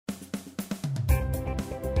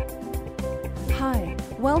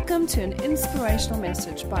Welcome to an inspirational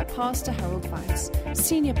message by Pastor Harold Weiss,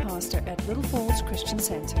 Senior Pastor at Little Falls Christian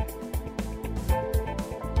Center.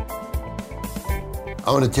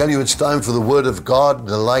 I want to tell you it's time for the Word of God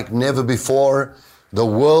like never before. The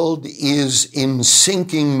world is in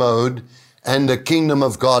sinking mode and the kingdom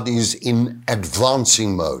of God is in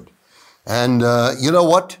advancing mode. And you know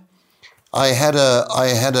what? I had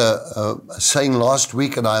a saying last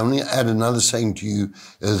week, and I only add another saying to you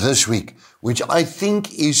this week, which I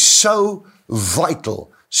think is so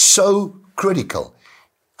vital, so critical.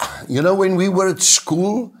 You know, when we were at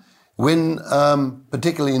school, when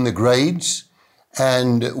particularly in the grades,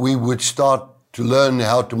 and we would start to learn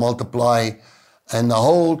how to multiply, and the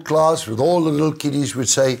whole class with all the little kiddies would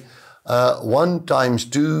say, 1 times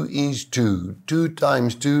 2 is 2, 2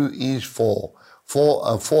 times 2 is 4.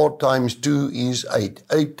 4 times 2 is 8.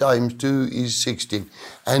 8 times 2 is 16.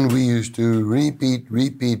 And we used to repeat.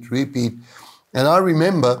 And I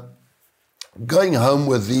remember going home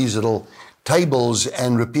with these little tables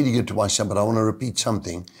and repeating it to myself. But I want to repeat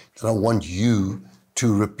something that I want you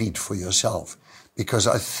to repeat for yourself, because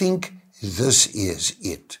I think this is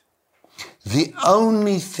it. The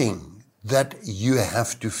only thing that you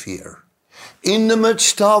have to fear in the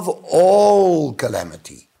midst of all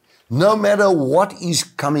calamity, no matter what is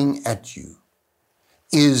coming at you,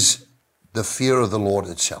 is the fear of the Lord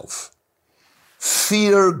itself.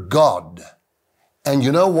 Fear God. And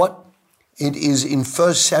you know what? It is in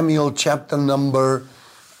 1 Samuel chapter number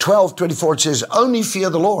 12:24. It says, only fear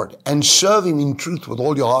the Lord and serve Him in truth with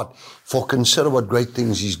all your heart, for consider what great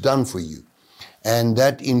things He's done for you. And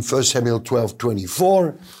that in 1 Samuel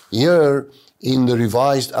 12:24, here in the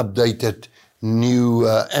Revised Updated New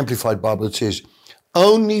Amplified Bible, it says,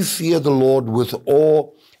 only fear the Lord with awe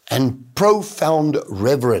and profound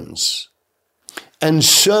reverence, and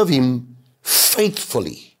serve Him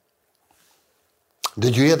faithfully.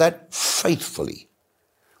 Did you hear that? Faithfully.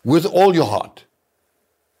 With all your heart.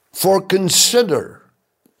 For consider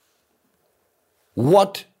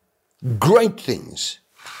what great things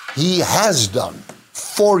He has done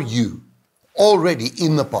for you already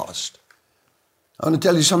in the past. I want to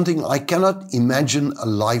tell you something. I cannot imagine a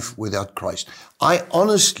life without Christ. I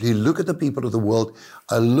honestly look at the people of the world.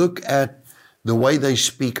 I look at the way they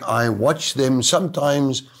speak. I watch them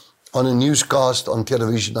sometimes on a newscast on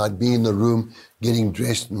television. I'd be in the room getting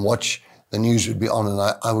dressed and watch the news would be on. And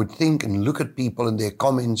I would think and look at people and their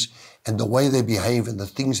comments and the way they behave and the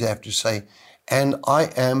things they have to say. And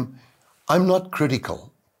I'm not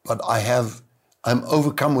critical, but I'm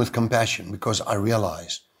overcome with compassion, because I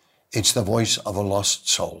realize it's the voice of a lost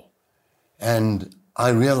soul. And I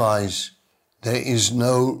realize there is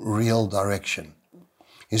no real direction.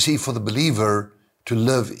 You see, for the believer, to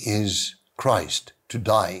live is Christ. To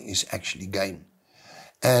die is actually gain.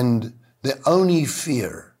 And the only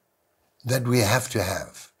fear that we have to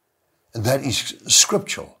have, and that is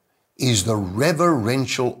scriptural, is the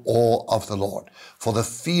reverential awe of the Lord. For the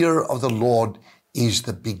fear of the Lord is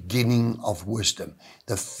the beginning of wisdom.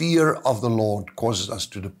 The fear of the Lord causes us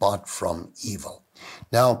to depart from evil.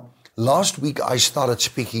 Now, last week I started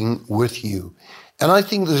speaking with you, and I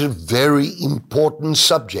think this is a very important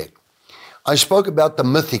subject. I spoke about the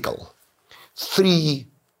mythical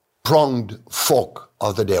 3-pronged fork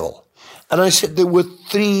of the devil. And I said there were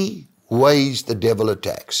 3 ways the devil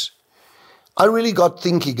attacks. I really got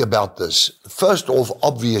thinking about this. First off,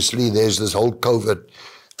 obviously, there's this whole COVID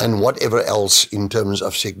and whatever else in terms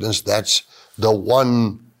of sickness. That's the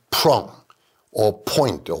one prong or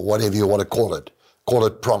point or whatever you want to call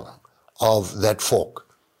it prong of that fork.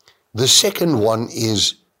 The second one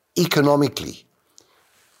is economically.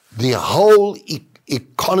 The whole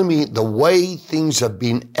economy, the way things have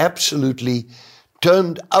been absolutely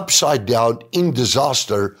turned upside down in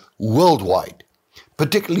disaster worldwide,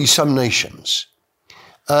 particularly some nations.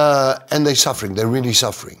 And they're suffering, they're really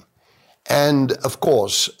suffering. And of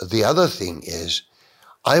course, the other thing is,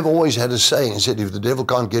 I've always had a saying, I said, if the devil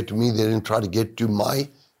can't get to me, then he'll try to get to my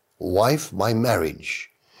wife, my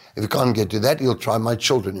marriage. If he can't get to that, he'll try my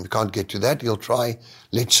children. If he can't get to that, he'll try,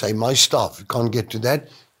 let's say, my staff. If he can't get to that,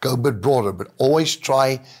 go a bit broader, but always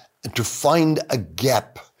try to find a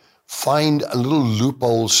gap, find a little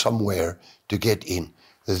loophole somewhere to get in.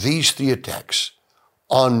 These 3 attacks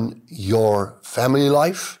on your family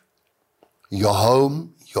life, your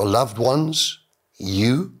home, your loved ones,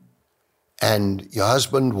 you, and your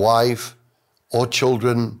husband, wife, or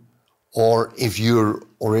children, or if you're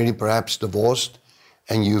already perhaps divorced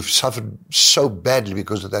and you've suffered so badly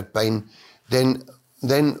because of that pain, then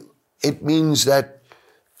it means that,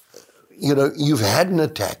 you know, you've had an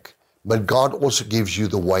attack, but God also gives you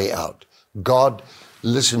the way out. God,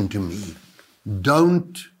 listen to me.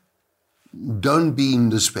 Don't be in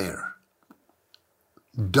despair.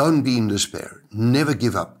 Don't be in despair. Never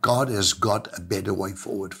give up. God has got a better way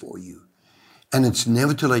forward for you. And it's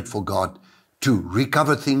never too late for God to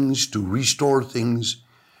recover things, to restore things.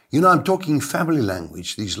 You know, I'm talking family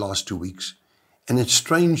language these last 2 weeks. And it's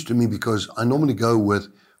strange to me because I normally go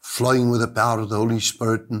with flowing with the power of the Holy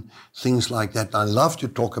Spirit and things like that. I love to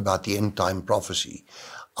talk about the end time prophecy.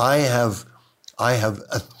 I have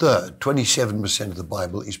a third, 27% of the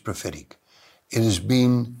Bible is prophetic. It has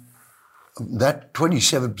been, that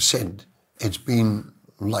 27%, it's been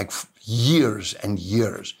like years and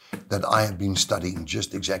years that I have been studying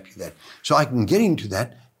just exactly that. So I can get into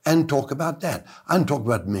that and talk about that. And talk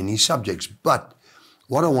about many subjects. But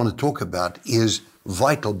what I want to talk about is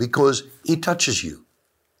vital because it touches you.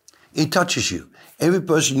 It touches you. Every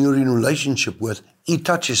person you're in a relationship with, it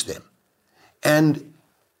touches them. And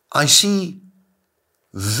I see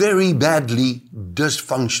very badly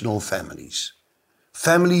dysfunctional families.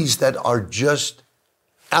 Families that are just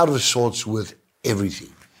out of sorts with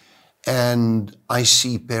everything. And I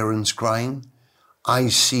see parents crying. I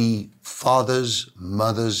see fathers,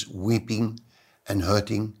 mothers weeping and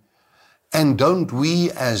hurting. And don't we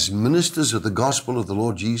as ministers of the gospel of the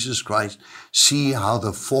Lord Jesus Christ see how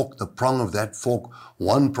the fork, the prong of that fork,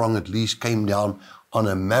 one prong at least came down on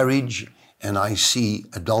a marriage, and I see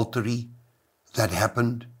adultery that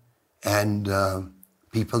happened and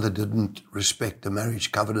people that didn't respect the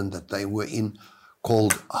marriage covenant that they were in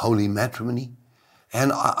called holy matrimony.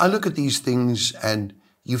 And I look at these things and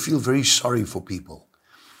you feel very sorry for people.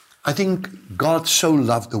 I think God so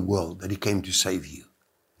loved the world that he came to save you.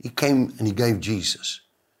 He came and he gave Jesus.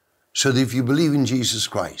 So that if you believe in Jesus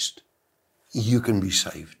Christ, you can be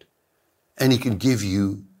saved. And he can give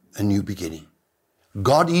you a new beginning.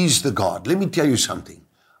 God is the God. Let me tell you something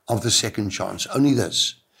of the second chance. Only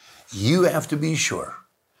this. You have to be sure,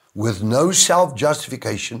 with no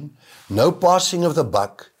self-justification, no passing of the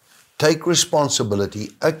buck, take responsibility,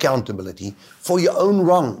 accountability for your own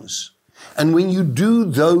wrongs. And when you do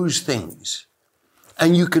those things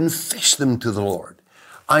and you confess them to the Lord,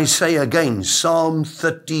 I say again, Psalm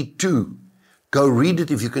 32, go read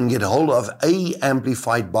it if you can get a hold of a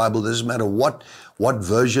Amplified Bible. Doesn't matter what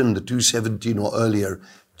version, the 217 or earlier,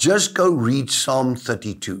 just go read Psalm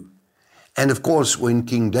 32. And of course, when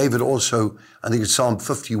King David also, I think it's Psalm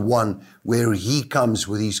 51, where he comes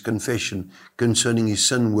with his confession concerning his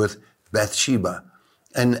sin with Bathsheba,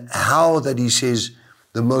 and how that he says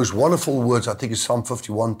the most wonderful words, I think it's Psalm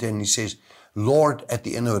 51:10, he says, Lord, at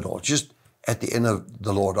the end of it all, just at the end of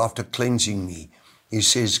the Lord, after cleansing me, he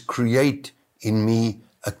says, create in me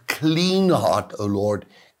a clean heart, O Lord,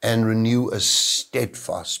 and renew a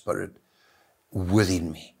steadfast spirit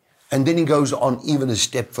within me. And then he goes on even a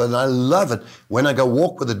step further. I love it. When I go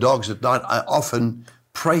walk with the dogs at night, I often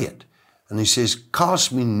pray it. And he says,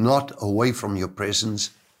 cast me not away from your presence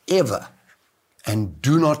ever, and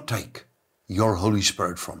do not take your Holy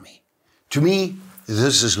Spirit from me. To me,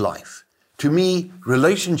 this is life. To me,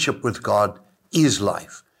 relationship with God is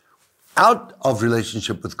life. Out of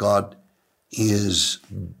relationship with God is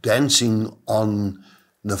dancing on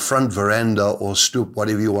the front veranda or stoop,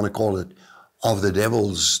 whatever you want to call it, of the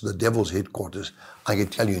devil's headquarters. I can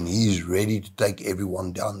tell you, and he's ready to take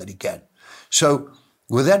everyone down that he can. So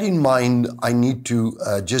with that in mind, I need to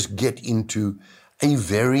just get into a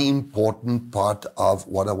very important part of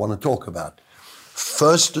what I want to talk about.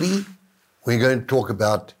 Firstly, we're going to talk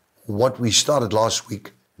about what we started last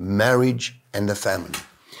week, marriage and the family.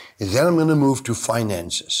 And then I'm going to move to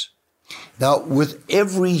finances. Now, with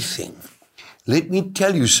everything, let me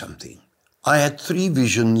tell you something. I had 3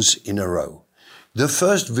 visions in a row. The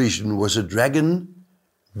first vision was a dragon.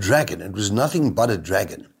 It was nothing but a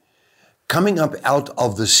dragon coming up out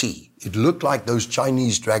of the sea. It looked like those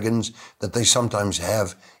Chinese dragons that they sometimes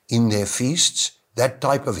have in their feasts, that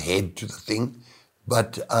type of head to the thing.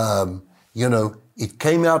 But, it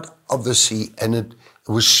came out of the sea and it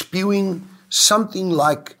was spewing something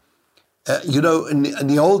like, in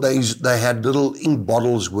the old days, they had little ink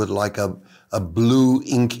bottles with like a blue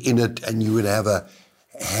ink in it, and you would have a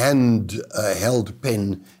hand-held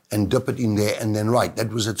pen and dip it in there and then write.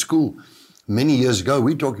 That was at school many years ago.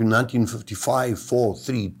 We're talking 1955, 4,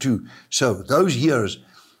 3, 2. So those years.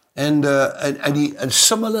 And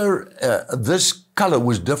similar, this color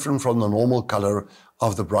was different from the normal color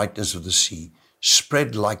of the brightness of the sea,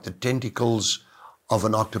 spread like the tentacles of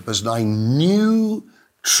an octopus. And I knew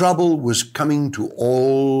trouble was coming to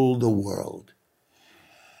all the world.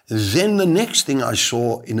 Then the next thing I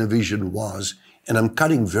saw in a vision was, and I'm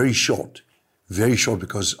cutting very short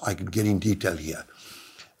because I could get in detail here,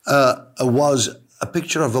 was a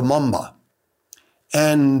picture of a mamba.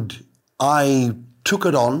 And I took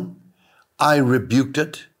it on, I rebuked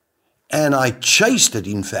it, and I chased it,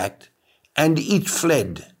 in fact, and it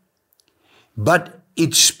fled. But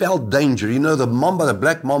it spelled danger. You know, the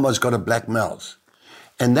black mamba's got a black mouth.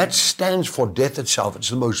 And that stands for death itself. It's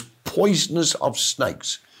the most poisonous of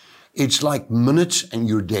snakes. It's like minutes and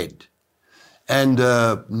you're dead. And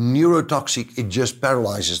neurotoxic, it just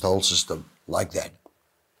paralyzes the whole system like that.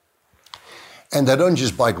 And they don't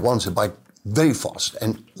just bite once, they bite very fast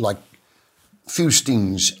and like few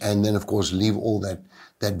stings, and then of course leave all that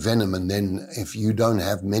venom. And then if you don't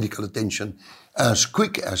have medical attention as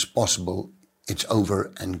quick as possible, it's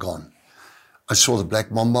over and gone. I saw the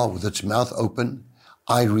black mamba with its mouth open.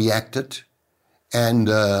 I reacted, and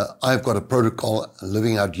I've got a protocol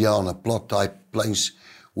living out here on a plot type place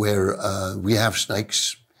where we have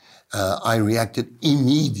snakes. I reacted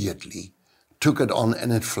immediately, took it on,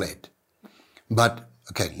 and it fled. But,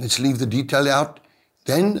 okay, let's leave the detail out.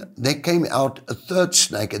 Then there came out a third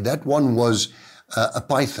snake, and that one was a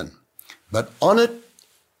python. But on it,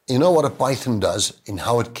 you know what a python does and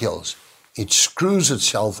how it kills? It screws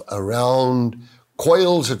itself around,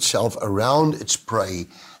 coils itself around its prey,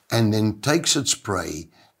 and then takes its prey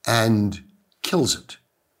and kills it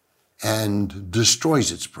and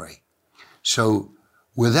destroys its prey. So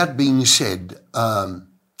with that being said, I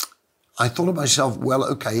thought to myself, well,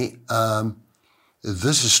 okay,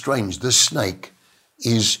 this is strange. This snake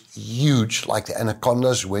is huge, like the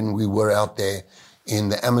anacondas. When we were out there in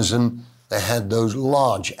the Amazon, they had those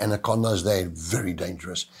large anacondas. They're very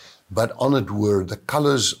dangerous. But on it were the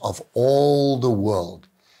colors of all the world.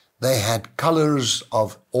 They had colors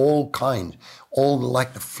of all kinds, all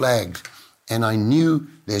like the flags. And I knew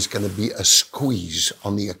there's going to be a squeeze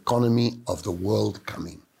on the economy of the world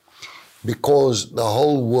coming, because the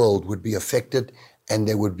whole world would be affected, and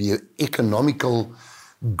there would be an economical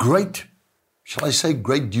great, shall I say,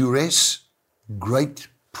 great duress, great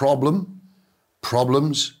problems.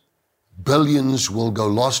 Billions will go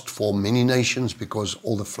lost for many nations because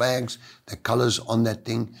all the flags, the colors on that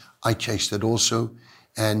thing. I chased it also.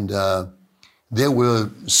 And there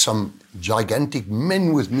were some gigantic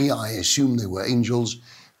men with me. I assume they were angels.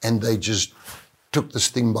 And they just took this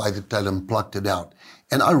thing by the tail and plucked it out.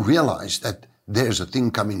 And I realized that there's a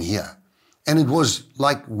thing coming here. And it was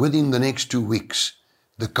like within the next 2 weeks,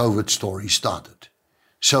 the COVID story started.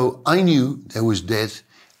 So I knew there was death.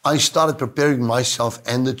 I started preparing myself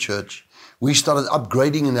and the church. We started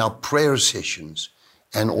upgrading in our prayer sessions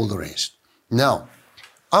and all the rest. Now,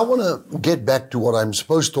 I want to get back to what I'm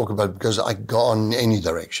supposed to talk about, because I go on any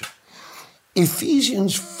direction.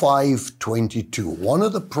 Ephesians 5:22. One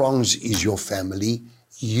of the prongs is your family.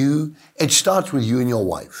 It starts with you and your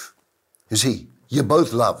wife. You see, you're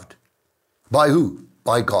both loved. By who?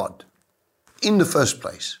 By God. In the first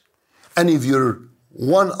place. And if you're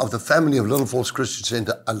one of the family of Little Falls Christian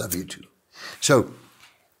Center, I love you too. So,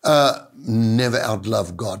 never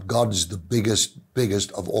outlove God. God is the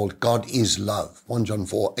biggest of all. God is love. 1 John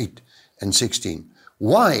 4:8-16.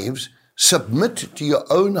 Wives, submit to your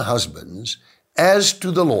own husbands as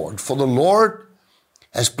to the Lord. For the Lord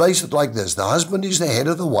has placed it like this. The husband is the head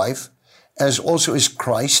of the wife, as also is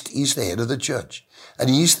Christ is the head of the church. And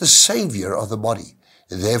he is the Savior of the body.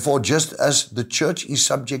 Therefore, just as the church is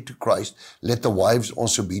subject to Christ, let the wives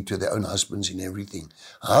also be to their own husbands in everything.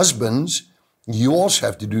 Husbands, you also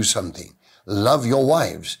have to do something. Love your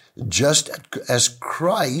wives, just as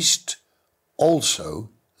Christ also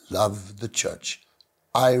loved the church.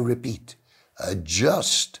 I repeat,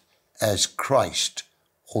 just as Christ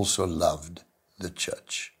also loved the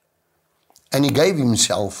church. And he gave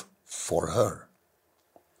himself for her,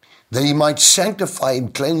 that he might sanctify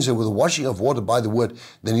and cleanse her with the washing of water by the word,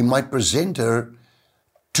 that he might present her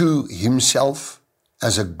to himself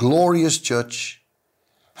as a glorious church,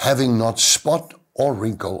 having not spot or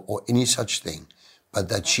wrinkle or any such thing, but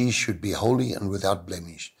that she should be holy and without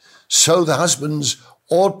blemish. So the husbands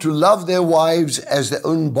ought to love their wives as their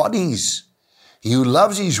own bodies. He who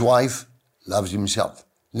loves his wife loves himself.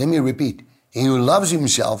 Let me repeat. He who loves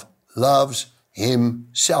himself loves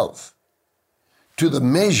himself. To the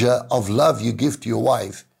measure of love you give to your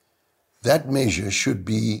wife, that measure should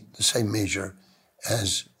be the same measure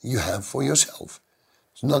as you have for yourself.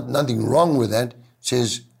 There's nothing wrong with that.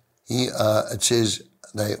 It says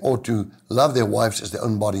they ought to love their wives as their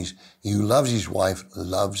own bodies. He who loves his wife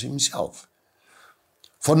loves himself.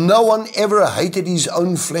 For no one ever hated his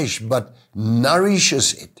own flesh, but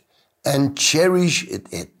nourishes it and cherishes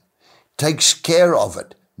it, takes care of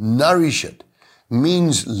it, nourish it.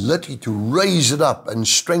 Means literally to raise it up and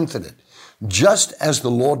strengthen it, just as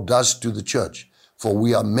the Lord does to the church. For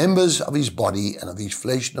we are members of his body and of his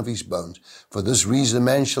flesh and of his bones. For this reason, a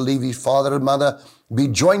man shall leave his father and mother, be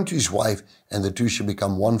joined to his wife, and the two shall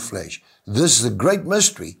become one flesh. This is a great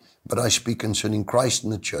mystery, but I speak concerning Christ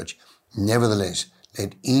and the church. Nevertheless,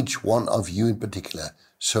 let each one of you in particular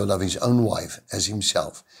so love his own wife as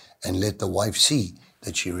himself, and let the wife see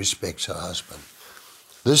that she respects her husband.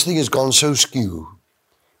 This thing has gone so skew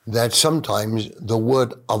that sometimes the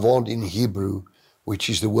word avod in Hebrew,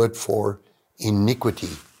 which is the word for iniquity,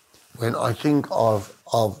 when I think of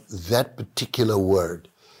that particular word,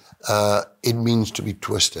 it means to be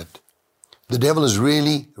twisted. The devil has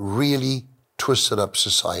really, really twisted up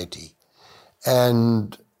society.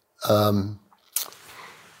 And, how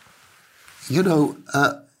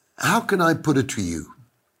can I put it to you?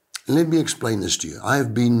 Let me explain this to you.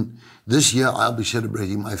 This year I'll be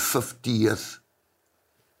celebrating my 50th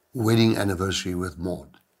wedding anniversary with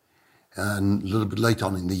Maud, and a little bit later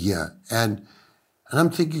on in the year. And I'm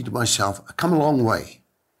thinking to myself, I've come a long way.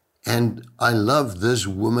 And I love this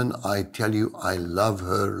woman. I tell you, I love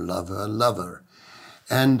her, love her, love her.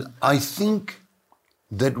 And I think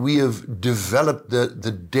that we have developed the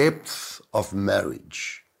depth of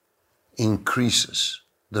marriage increases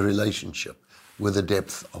the relationship with the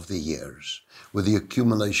depth of the years, with the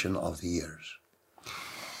accumulation of the years.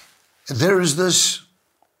 There is this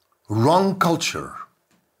wrong culture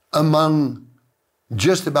among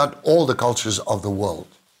just about all the cultures of the world,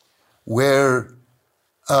 where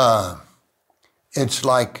it's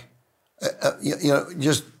like,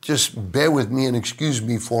 just bear with me and excuse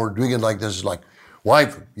me for doing it like this. It's like,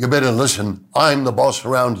 wife, you better listen. I'm the boss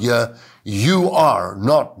around here. You are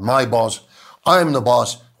not my boss. I'm the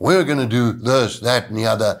boss. We're going to do this, that, and the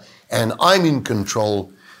other, and I'm in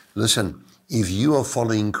control. Listen, if you are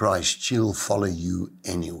following Christ, she'll follow you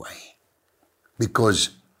anyway, because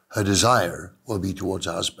her desire will be towards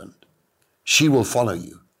her husband. She will follow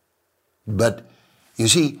you. But you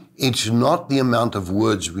see, it's not the amount of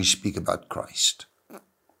words we speak about Christ.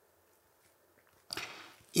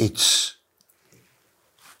 It's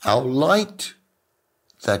our light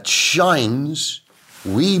that shines,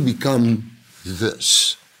 we become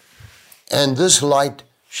this. And this light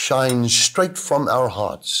shines straight from our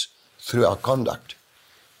hearts through our conduct.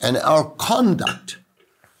 And our conduct,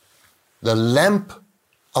 the lamp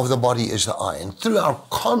of the body is the eye. And through our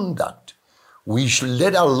conduct, we should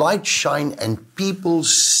let our light shine and people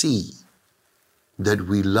see that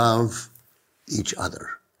we love each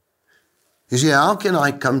other. You see, how can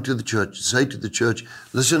I come to the church, say to the church,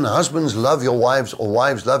 listen, husbands, love your wives, or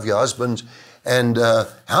wives, love your husbands, and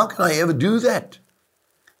how can I ever do that?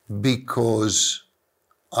 Because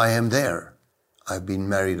I am there. I've been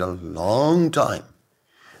married a long time.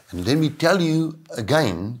 And let me tell you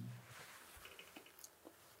again,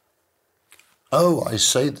 I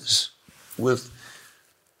say this with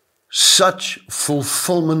such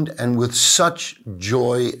fulfillment and with such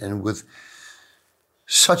joy and with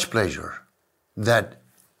such pleasure, that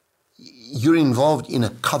you're involved in a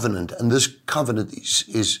covenant, and this covenant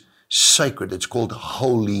is sacred. It's called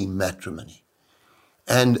holy matrimony.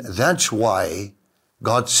 And that's why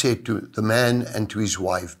God said to the man and to his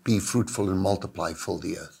wife, be fruitful and multiply, fill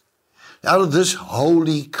the earth. Out of this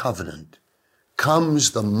holy covenant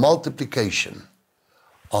comes the multiplication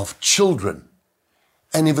of children.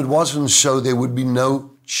 And if it wasn't so, there would be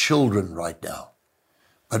no children right now.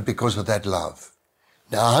 But because of that love.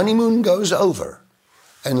 Now, honeymoon goes over.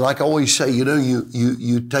 And like I always say, you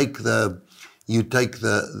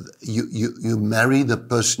marry the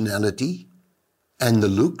personality and the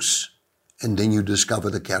looks, and then you discover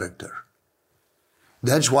the character.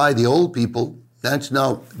 That's why the old people, that's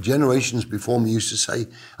now generations before me used to say,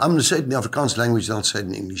 I'm going to say it in the Afrikaans language, I'll say it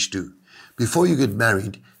in English too. Before you get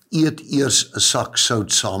married, eet eers 'n sak sout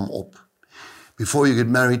saam op. Before you get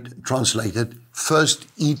married, translated, first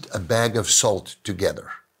eat a bag of salt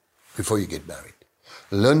together before you get married.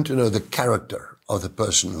 Learn to know the character of the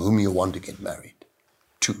person whom you want to get married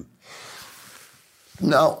to.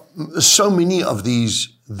 Now, so many of these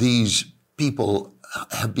people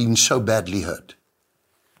have been so badly hurt.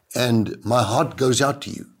 And my heart goes out to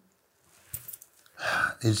you.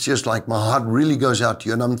 It's just like my heart really goes out to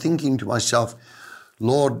you. And I'm thinking to myself,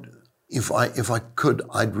 Lord, if I could,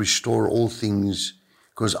 I'd restore all things.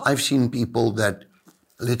 Because I've seen people that,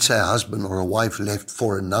 let's say a husband or a wife left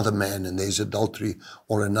for another man and there's adultery,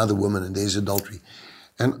 or another woman and there's adultery.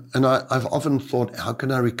 And I've often thought, how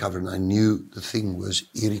can I recover? And I knew the thing was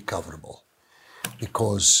irrecoverable,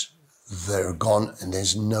 because they're gone and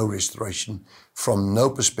there's no restoration from no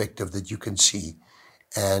perspective that you can see.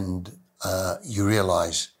 And you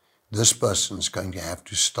realize this person's going to have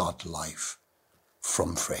to start life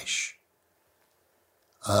from fresh.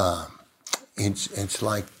 It's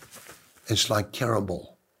like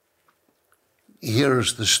terrible.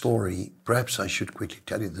 Here's the story, perhaps I should quickly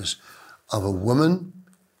tell you this, of a woman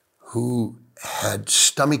who had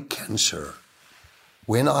stomach cancer.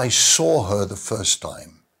 When I saw her the first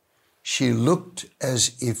time, she looked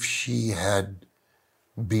as if she had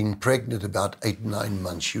been pregnant about 8-9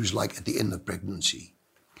 months. She was like at the end of pregnancy.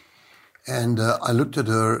 And I looked at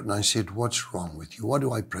her and I said, what's wrong with you? What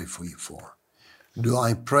do I pray for you for? Do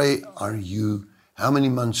I pray, how many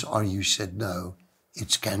months are you? She said, no,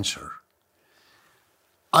 it's cancer.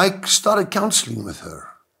 I started counseling with her.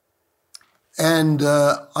 And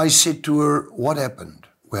I said to her, what happened?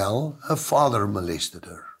 Well, her father molested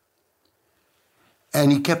her.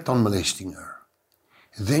 And he kept on molesting her.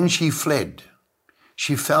 Then she fled.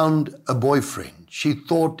 She found a boyfriend. She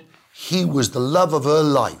thought he was the love of her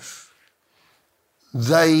life.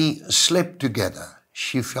 They slept together.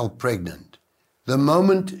 She fell pregnant. The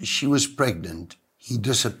moment she was pregnant, he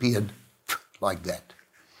disappeared like that.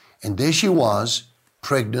 And there she was,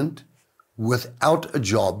 pregnant, without a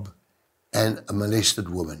job, and a molested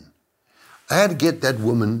woman. I had to get that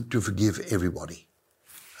woman to forgive everybody.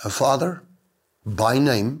 Her father, by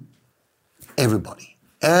name, everybody.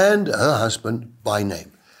 And her husband, by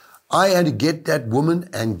name. I had to get that woman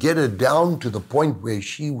and get her down to the point where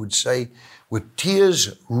she would say, with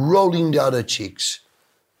tears rolling down her cheeks,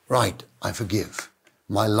 right, I forgive.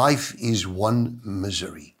 My life is one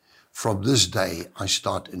misery. From this day, I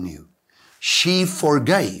start anew. She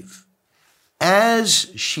forgave.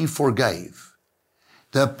 As she forgave,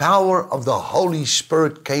 the power of the Holy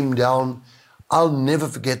Spirit came down. I'll never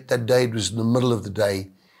forget that day. It was in the middle of the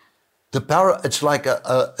day. The power, it's like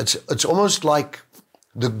it's almost like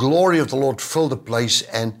the glory of the Lord filled the place,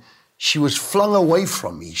 and she was flung away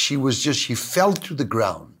from me. She fell to the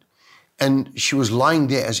ground, and she was lying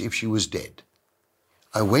there as if she was dead.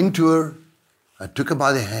 I went to her, I took her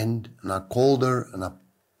by the hand, and I called her, and I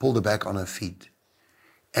pulled her back on her feet.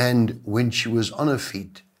 And when she was on her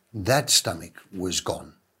feet, that stomach was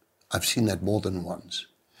gone. I've seen that more than once.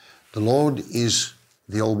 The Lord is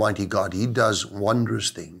the Almighty God. He does wondrous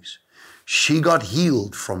things. She got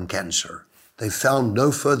healed from cancer. They found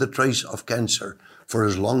no further trace of cancer for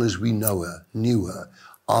as long as we knew her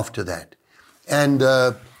after that. And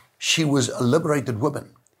she was a liberated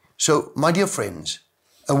woman. So, my dear friends,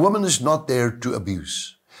 a woman is not there to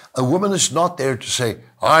abuse. A woman is not there to say,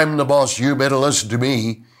 I'm the boss, you better listen to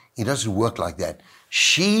me. It doesn't work like that.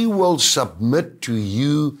 She will submit to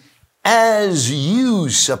you as you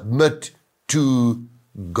submit to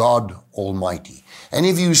God Almighty. And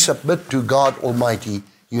if you submit to God Almighty,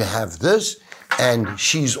 you have this, and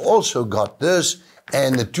she's also got this,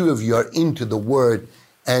 and the two of you are into the Word,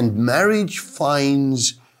 and marriage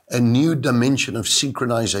finds a new dimension of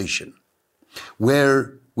synchronization,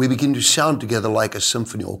 where we begin to sound together like a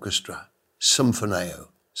symphony orchestra, symphoneo,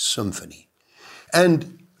 symphony.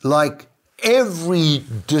 And like every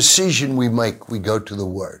decision we make, we go to the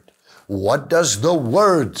Word. What does the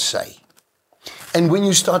Word say? And when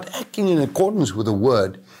you start acting in accordance with the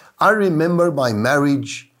Word, I remember my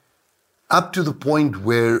marriage up to the point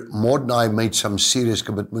where Maud and I made some serious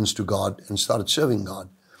commitments to God and started serving God.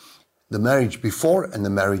 The marriage before and the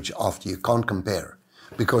marriage after, you can't compare.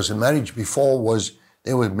 Because the marriage before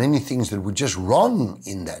there were many things that were just wrong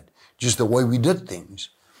in that, just the way we did things.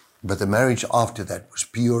 But the marriage after that was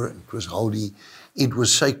pure, it was holy, it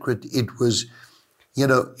was sacred, it was,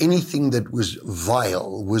 anything that was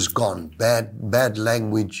vile was gone. Bad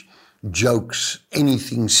language, jokes,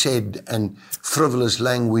 anything said, and frivolous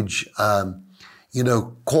language,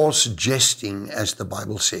 coarse jesting, as the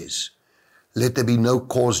Bible says. Let there be no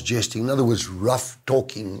coarse jesting. In other words, rough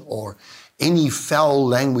talking or any foul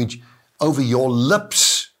language over your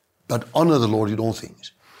lips, but honor the Lord in all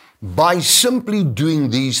things. By simply doing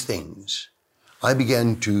these things, I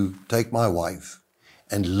began to take my wife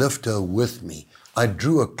and lift her with me. I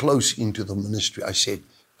drew her close into the ministry. I said,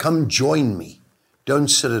 come join me. Don't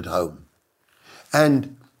sit at home.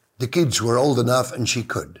 And the kids were old enough and she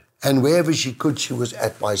could. And wherever she could, she was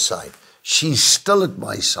at my side. She's still at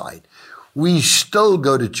my side. We still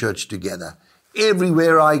go to church together.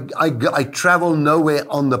 Everywhere I travel, nowhere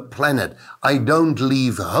on the planet, I don't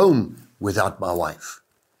leave home without my wife.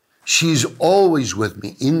 She's always with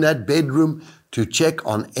me in that bedroom to check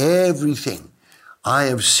on everything. I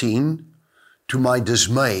have seen, to my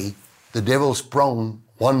dismay, the devil's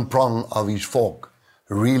one prong of his fork,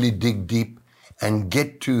 really dig deep and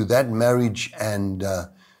get to that marriage. And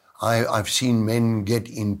I've seen men get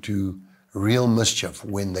into real mischief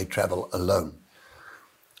when they travel alone.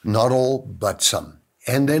 Not all, but some.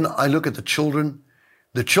 And then I look at the children.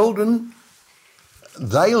 The children,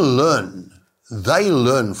 they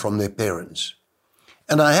learn from their parents.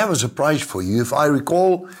 And I have a surprise for you. If I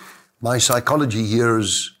recall my psychology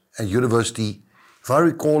years at university, if I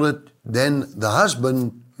recall it, then the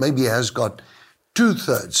husband maybe has got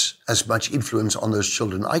 2/3 as much influence on those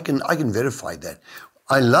children. I can verify that.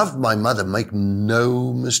 I loved my mother, make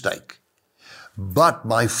no mistake. But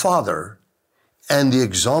my father and the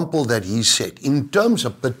example that he set in terms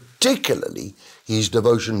of particularly his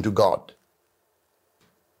devotion to God.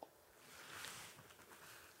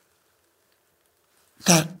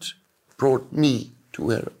 That brought me to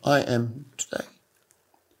where I am today.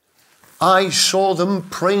 I saw them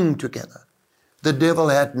praying together. The devil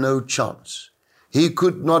had no chance. He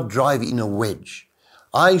could not drive in a wedge.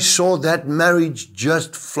 I saw that marriage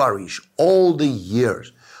just flourish all the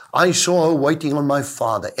years. I saw her waiting on my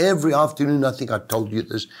father. Every afternoon, I think I told you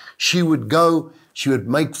this, she would go, she would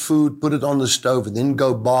make food, put it on the stove, and then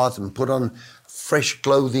go bath and put on fresh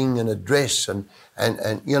clothing and a dress and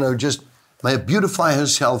just may beautify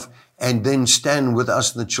herself and then stand with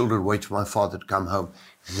us and the children, wait for my father to come home.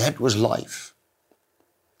 That was life.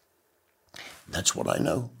 That's what I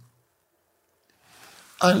know.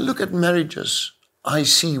 I look at marriages. I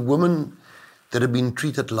see women that have been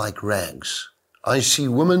treated like rags. I see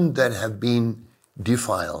women that have been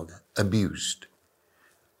defiled, abused.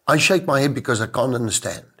 I shake my head because I can't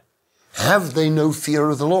understand. Have they no fear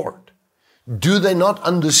of the Lord? Do they not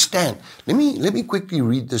understand? Let me quickly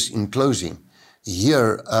read this in closing.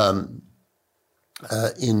 Here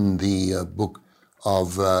in the book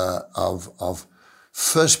of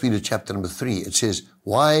 1 Peter chapter number 3, it says,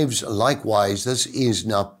 wives, likewise, this is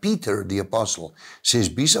now Peter the apostle, says,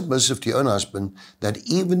 be submissive to your own husband, that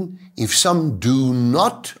even if some do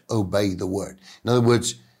not obey the word. In other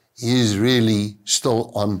words, he is really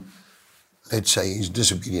still on, let's say, he's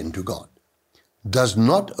disobedient to God. Does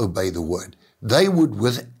not obey the word. They would,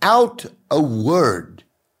 without a word,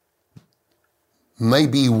 may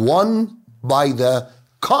be won by the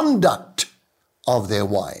conduct of their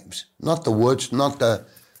wives. Not the words, not the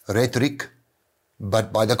rhetoric,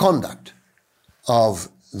 but by the conduct of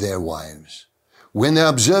their wives. When they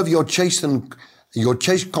observe your chaste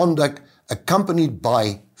conduct accompanied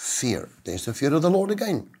by fear. There's the fear of the Lord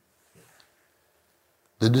again.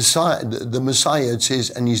 The Messiah, it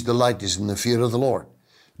says, and his delight is in the fear of the Lord.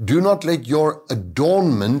 Do not let your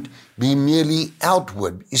adornment be merely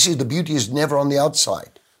outward. You see, the beauty is never on the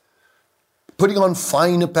outside. Putting on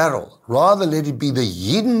fine apparel. Rather, let it be the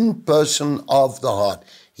hidden person of the heart.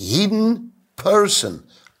 Hidden person.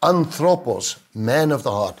 Anthropos, man of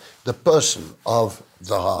the heart. The person of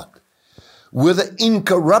the heart. With the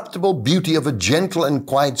incorruptible beauty of a gentle and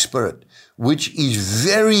quiet spirit, which is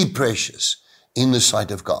very precious in the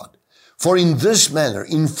sight of God. For in this manner,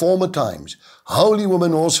 in former times, holy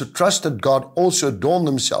women also trusted God, also adorned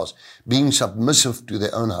themselves, being submissive to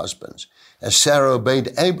their own husbands. As Sarah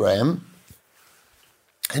obeyed Abraham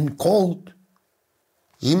and called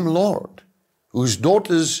him Lord, whose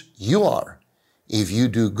daughters you are, if you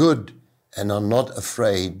do good and are not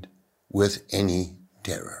afraid with any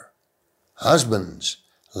terror. Husbands,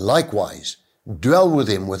 likewise, dwell with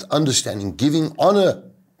him with understanding, giving honor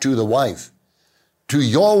to the wife, to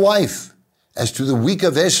your wife as to the weaker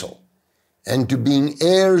vessel, and to being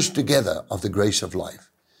heirs together of the grace of life,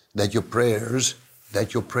 that your prayers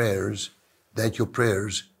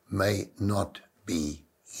may not be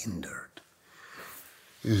hindered.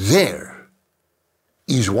 There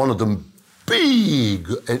is one of them big,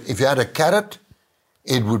 if you had a carrot,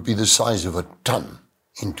 it would be the size of a ton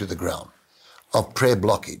into the ground of prayer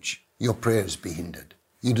blockage. Your prayers be hindered.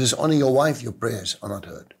 You dishonor your wife, your prayers are not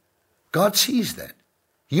heard. God sees that.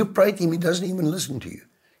 You pray to him, he doesn't even listen to you.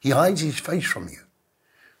 He hides his face from you.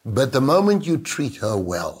 But the moment you treat her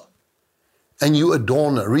well and you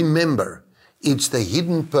adorn her, remember, it's the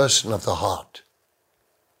hidden person of the heart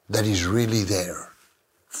that is really there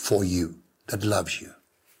for you, that loves you.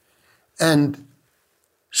 And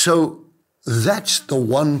so that's the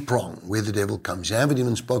one prong where the devil comes. I haven't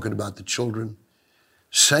even spoken about the children.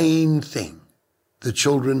 Same thing. The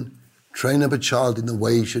children, train up a child in the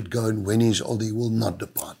way he should go, and when he is old, he will not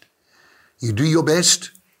depart. You do your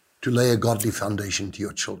best to lay a godly foundation to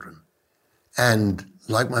your children. And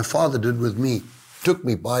like my father did with me, took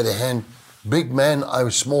me by the hand. Big man, I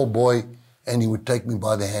was a small boy, and he would take me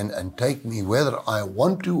by the hand and take me, whether I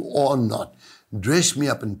want to or not, dress me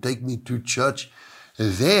up and take me to church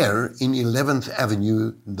there in 11th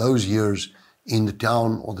Avenue, those years in the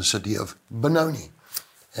town or the city of Benoni.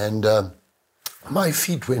 And my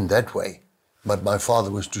feet went that way, but my father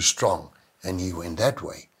was too strong, and he went that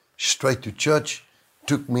way. Straight to church,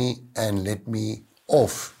 took me and let me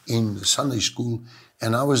off in the Sunday school,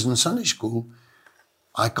 and I was in Sunday school,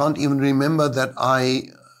 I can't even remember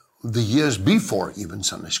the years before even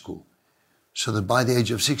Sunday school. So that by the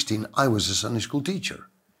age of 16, I was a Sunday school teacher.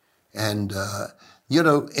 And,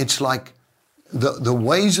 it's like the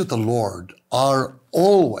ways of the Lord are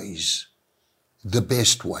always the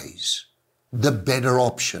best ways, the better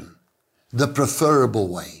option, the preferable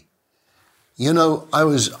way. I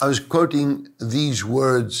was quoting these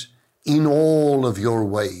words, in all of your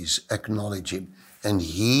ways acknowledge him, and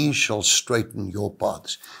he shall straighten your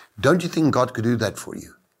paths. Don't you think God could do that for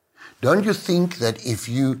you? Don't you think that if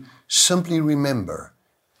you simply remember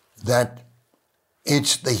that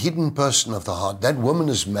it's the hidden person of the heart, that woman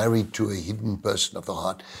is married to a hidden person of the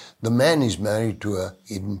heart, the man is married to a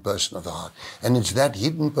hidden person of the heart, and it's that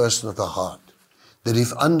hidden person of the heart that,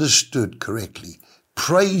 if understood correctly,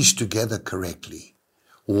 prays together correctly,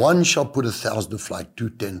 one shall put 1,000 to flight,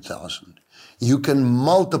 2 10,000. You can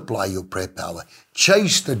multiply your prayer power,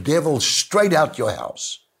 chase the devil straight out your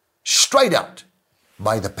house, straight out,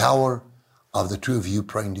 by the power of the two of you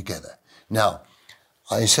praying together. Now,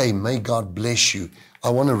 I say, may God bless you. I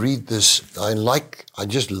want to read this. I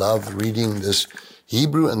just love reading this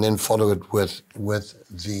Hebrew and then follow it with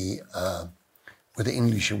the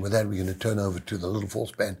English. And with that, we're going to turn over to the Little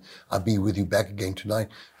Falls Band. I'll be with you back again tonight.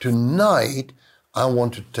 Tonight, I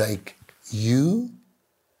want to take you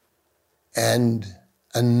and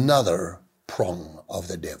another prong of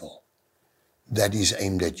the devil that is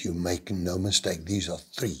aimed at you. Make no mistake, these are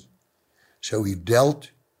 3. So we've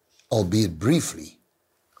dealt, albeit briefly,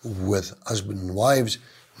 with husband and wives.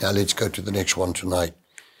 Now let's go to the next one tonight.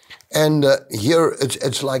 And here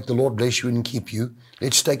it's like the Lord bless you and keep you.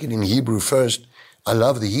 Let's take it in Hebrew first. I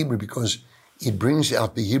love the Hebrew because it brings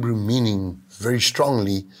out the Hebrew meaning very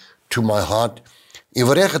strongly to my heart.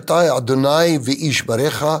 Yivarech atai Adonai v'ish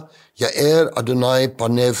barecha, Ya'er Adonai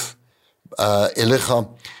panev elecha,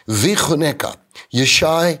 v'choneka,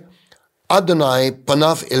 Yeshai Adonai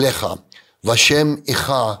panav elecha, Vashem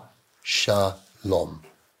icha shalom.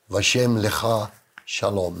 Vashem lecha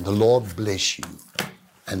shalom. The Lord bless you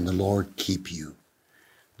and the Lord keep you.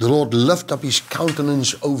 The Lord lift up his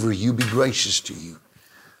countenance over you, be gracious to you.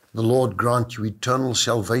 The Lord grant you eternal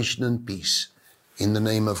salvation and peace in the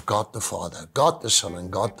name of God the Father, God the Son,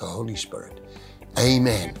 and God the Holy Spirit.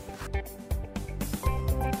 Amen.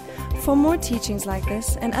 For more teachings like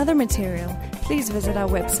this and other material, please visit our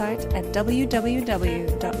website at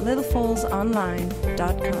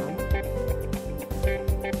www.littlefallsonline.com.